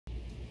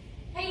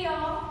Hey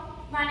y'all,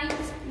 my name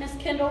is Miss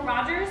Kendall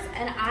Rogers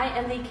and I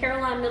am the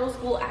Caroline Middle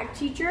School Ag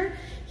teacher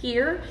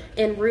here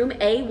in room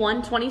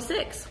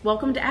A126.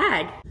 Welcome to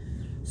Ag.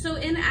 So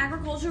in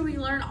agriculture, we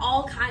learn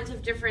all kinds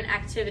of different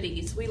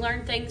activities. We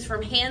learn things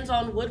from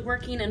hands-on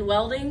woodworking and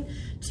welding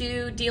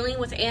to dealing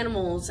with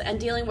animals and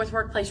dealing with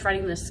workplace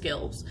readiness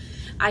skills.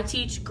 I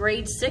teach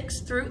grades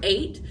 6 through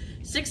 8.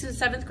 6th and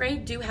 7th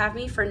grade do have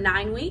me for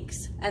 9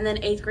 weeks, and then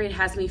 8th grade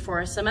has me for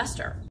a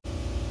semester.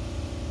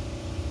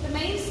 The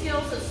main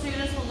skills that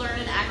students will learn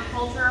in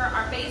agriculture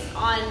are based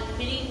on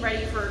being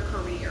ready for a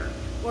career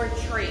or a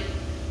trade.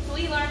 So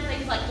we learn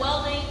things like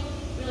welding,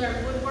 we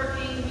learn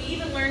woodworking, we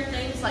even learn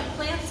things like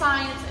plant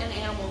science and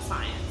animal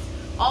science.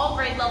 All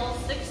grade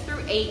levels 6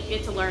 through 8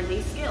 get to learn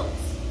these skills.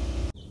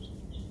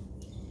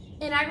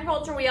 In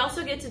agriculture, we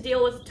also get to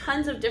deal with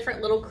tons of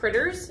different little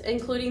critters,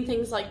 including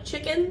things like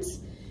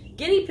chickens,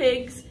 guinea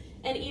pigs,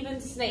 and even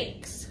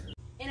snakes.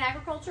 In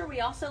agriculture, we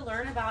also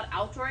learn about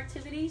outdoor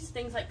activities,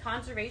 things like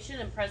conservation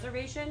and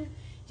preservation,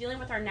 dealing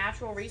with our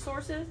natural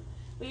resources.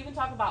 We even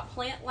talk about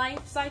plant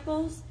life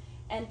cycles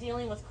and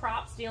dealing with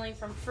crops, dealing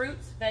from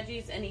fruits,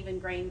 veggies, and even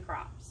grain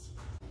crops.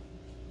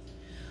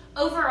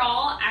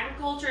 Overall,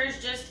 agriculture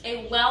is just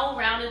a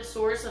well-rounded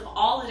source of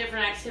all the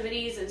different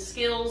activities and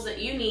skills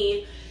that you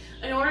need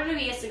in order to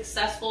be a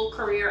successful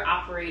career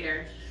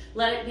operator.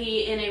 Let it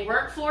be in a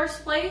workforce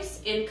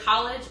place, in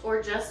college,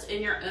 or just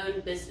in your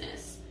own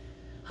business.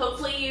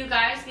 Hopefully you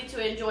guys get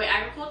to enjoy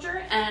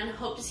agriculture and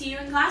hope to see you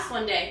in class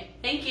one day.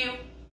 Thank you.